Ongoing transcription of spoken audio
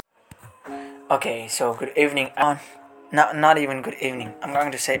Okay, so good evening. Not even good evening. I'm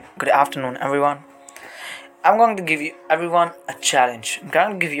going to say good afternoon, everyone. I'm going to give you everyone a challenge. I'm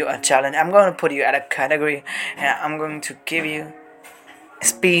going to give you a challenge. I'm going to put you at a category, and I'm going to give you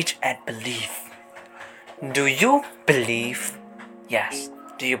speech and belief. Do you believe? Yes.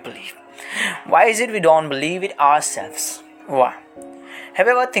 Do you believe? Why is it we don't believe it ourselves? Why? Have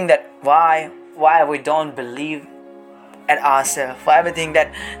you ever think that why we don't believe at ourselves? Why we think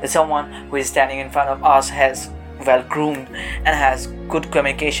that someone who is standing in front of us has well groomed and has good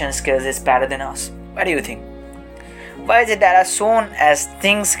communication skills is better than us? What do you think? Why is it that as soon as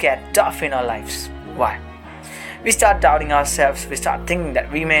things get tough in our lives, why? We start doubting ourselves, we start thinking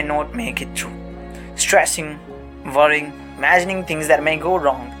that we may not make it through, stressing, worrying, imagining things that may go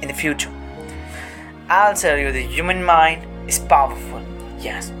wrong in the future. I'll tell you, the human mind is powerful.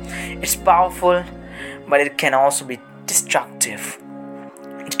 Yes, it's powerful, but it can also be destructive.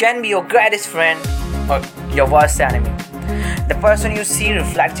 It can be your greatest friend or your worst enemy. The person you see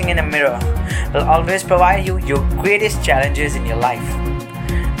reflecting in a mirror will always provide you your greatest challenges in your life.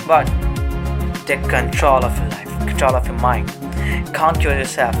 But take control of your life, control of your mind. Conquer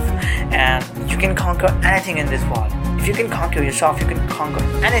yourself, and you can conquer anything in this world. If you can conquer yourself, you can conquer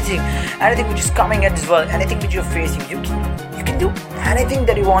anything which is coming at this world, anything which you're facing. You can do anything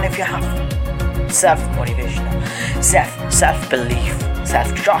that you want if you have self-motivation, self-belief,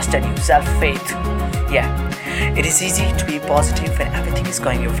 self-trust in you, self-faith. Yeah, it is easy to be positive when everything is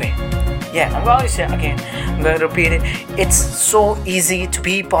going your way. Yeah, I'm going to say again, I'm going to repeat it. It's so easy to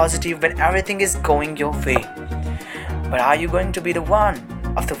be positive when everything is going your way. But are you going to be the one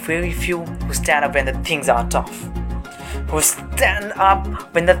of the very few who stand up when the things are tough? Who stand up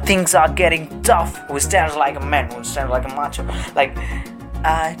when the things are getting tough? Who stands like a man? Who stands like a macho? Like,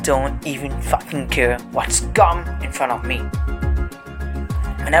 I don't even fucking care what's come in front of me.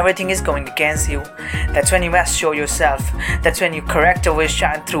 When everything is going against you, that's when you must show yourself. That's when your character will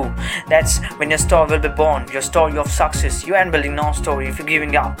shine through. That's when your story will be born. Your story of success. You ain't building no story if you're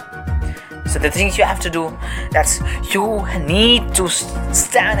giving up. So the things you have to do, that's you need to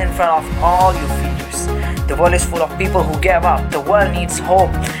stand in front of all your fears. The world is full of people who give up. The world needs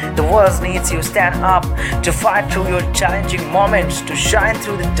hope. The world needs you stand up to fight through your challenging moments, to shine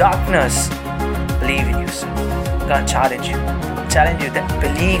through the darkness. Believe in yourself. I'm gonna challenge you. Challenge you that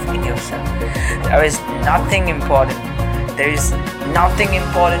believe in yourself. There is nothing important. There is nothing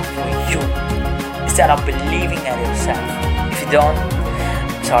important for you instead of believing in yourself. If you don't,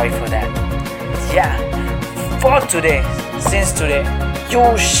 I'm sorry for that. Yeah, for today, since today,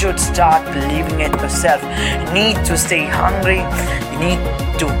 you should start believing in yourself. You need to stay hungry. You need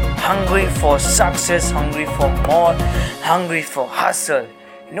to for success, hungry for more, hungry for hustle.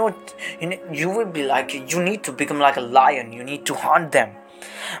 You will be like, you need to become like a lion. You need to hunt them.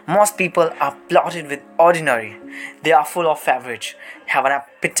 Most people are plotted with ordinary. They are full of average, have an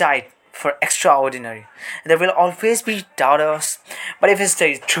appetite for extraordinary. There will always be doubters, but if you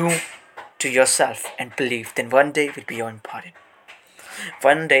stay true to yourself and believe, then one day will be your important.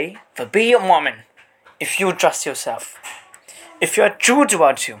 One day will be your moment. If you trust yourself, if you are true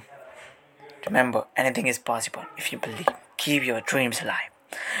towards you, remember, anything is possible if you believe. Keep your dreams alive.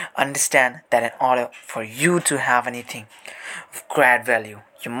 Understand that in order for you to have anything of great value,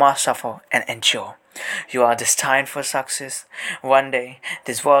 you must suffer and endure. You are destined for success. One day,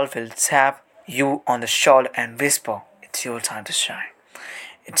 this world will tap you on the shoulder and whisper, "It's your time to shine.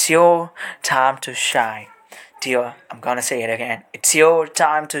 It's your time to shine." Dear, I'm gonna say it again. It's your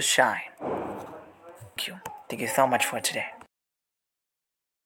time to shine. Thank you. Thank you so much for today.